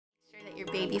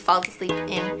your baby falls asleep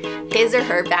in his or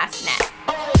her bassinet.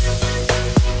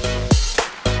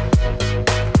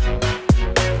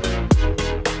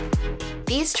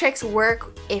 These tricks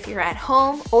work if you're at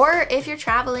home or if you're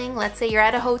traveling. Let's say you're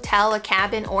at a hotel, a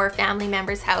cabin, or a family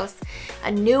member's house, a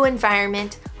new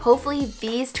environment. Hopefully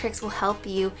these tricks will help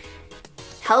you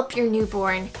help your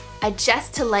newborn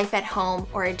adjust to life at home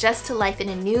or adjust to life in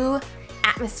a new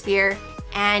atmosphere,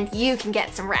 and you can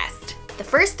get some rest. The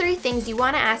first 3 things you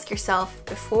want to ask yourself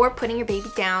before putting your baby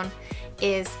down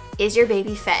is your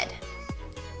baby fed?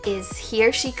 Is he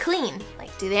or she clean?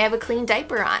 Like, do they have a clean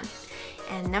diaper on?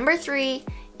 And number 3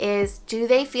 is, do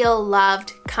they feel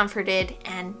loved, comforted,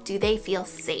 and do they feel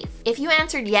safe? If you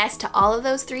answered yes to all of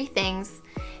those 3 things,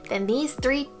 then these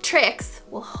 3 tricks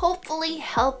will hopefully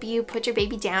help you put your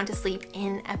baby down to sleep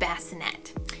in a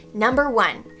bassinet. Number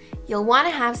 1, you'll want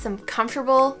to have some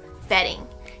comfortable bedding.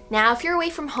 Now, if you're away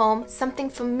from home, something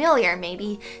familiar,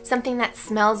 maybe something that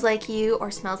smells like you or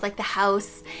smells like the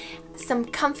house, some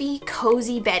comfy,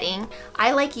 cozy bedding.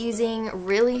 I like using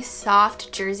really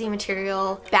soft jersey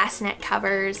material bassinet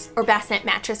covers or bassinet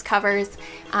mattress covers,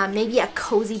 maybe a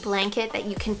cozy blanket that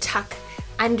you can tuck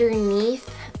underneath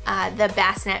the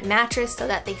bassinet mattress so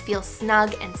that they feel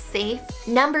snug and safe.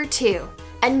 Number 2,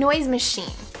 a noise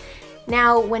machine.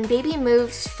 Now, when baby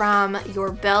moves from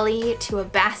your belly to a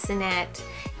bassinet,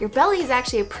 your belly is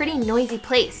actually a pretty noisy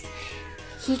place.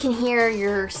 He can hear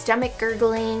your stomach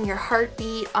gurgling, your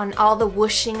heartbeat, on all the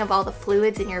whooshing of all the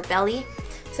fluids in your belly.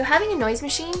 So having a noise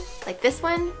machine like this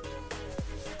one,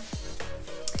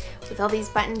 with all these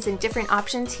buttons and different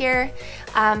options here,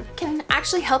 can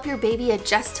actually help your baby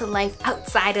adjust to life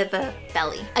outside of the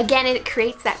belly. Again, it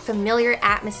creates that familiar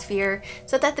atmosphere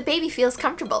so that the baby feels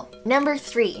comfortable. Number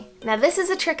 3, now this is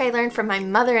a trick I learned from my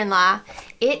mother-in-law.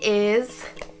 It is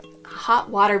a hot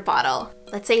water bottle.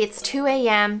 Let's say it's 2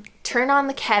 a.m., turn on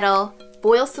the kettle,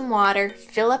 boil some water,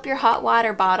 fill up your hot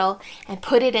water bottle, and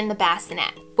put it in the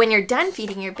bassinet. When you're done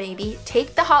feeding your baby,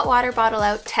 take the hot water bottle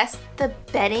out, test the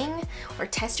bedding or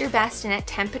test your bassinet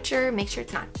temperature, make sure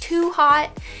it's not too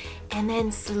hot, and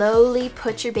then slowly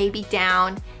put your baby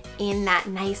down in that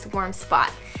nice warm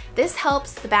spot. This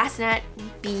helps the bassinet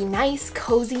be nice,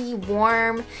 cozy,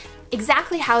 warm,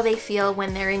 exactly how they feel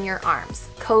when they're in your arms,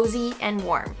 cozy and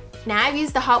warm. Now, I've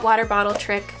used the hot water bottle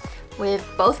trick with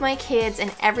both my kids,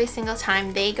 and every single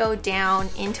time they go down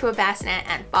into a bassinet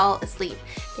and fall asleep,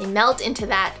 they melt into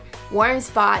that warm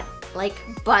spot like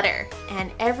butter.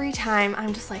 And every time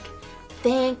I'm just like,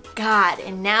 thank God.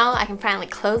 And now I can finally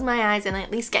close my eyes and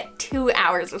at least get 2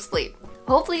 hours of sleep.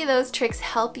 Hopefully those tricks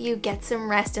help you get some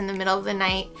rest in the middle of the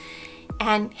night.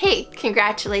 And hey,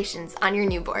 congratulations on your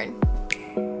newborn.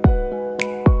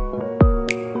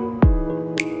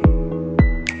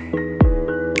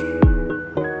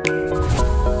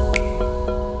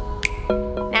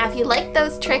 If you like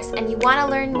those tricks and you want to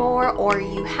learn more, or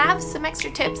you have some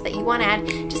extra tips that you want to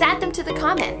add, just add them to the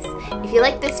comments. If you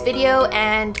like this video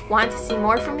and want to see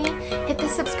more from me, hit the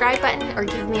subscribe button or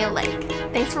give me a like.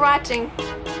 Thanks for watching.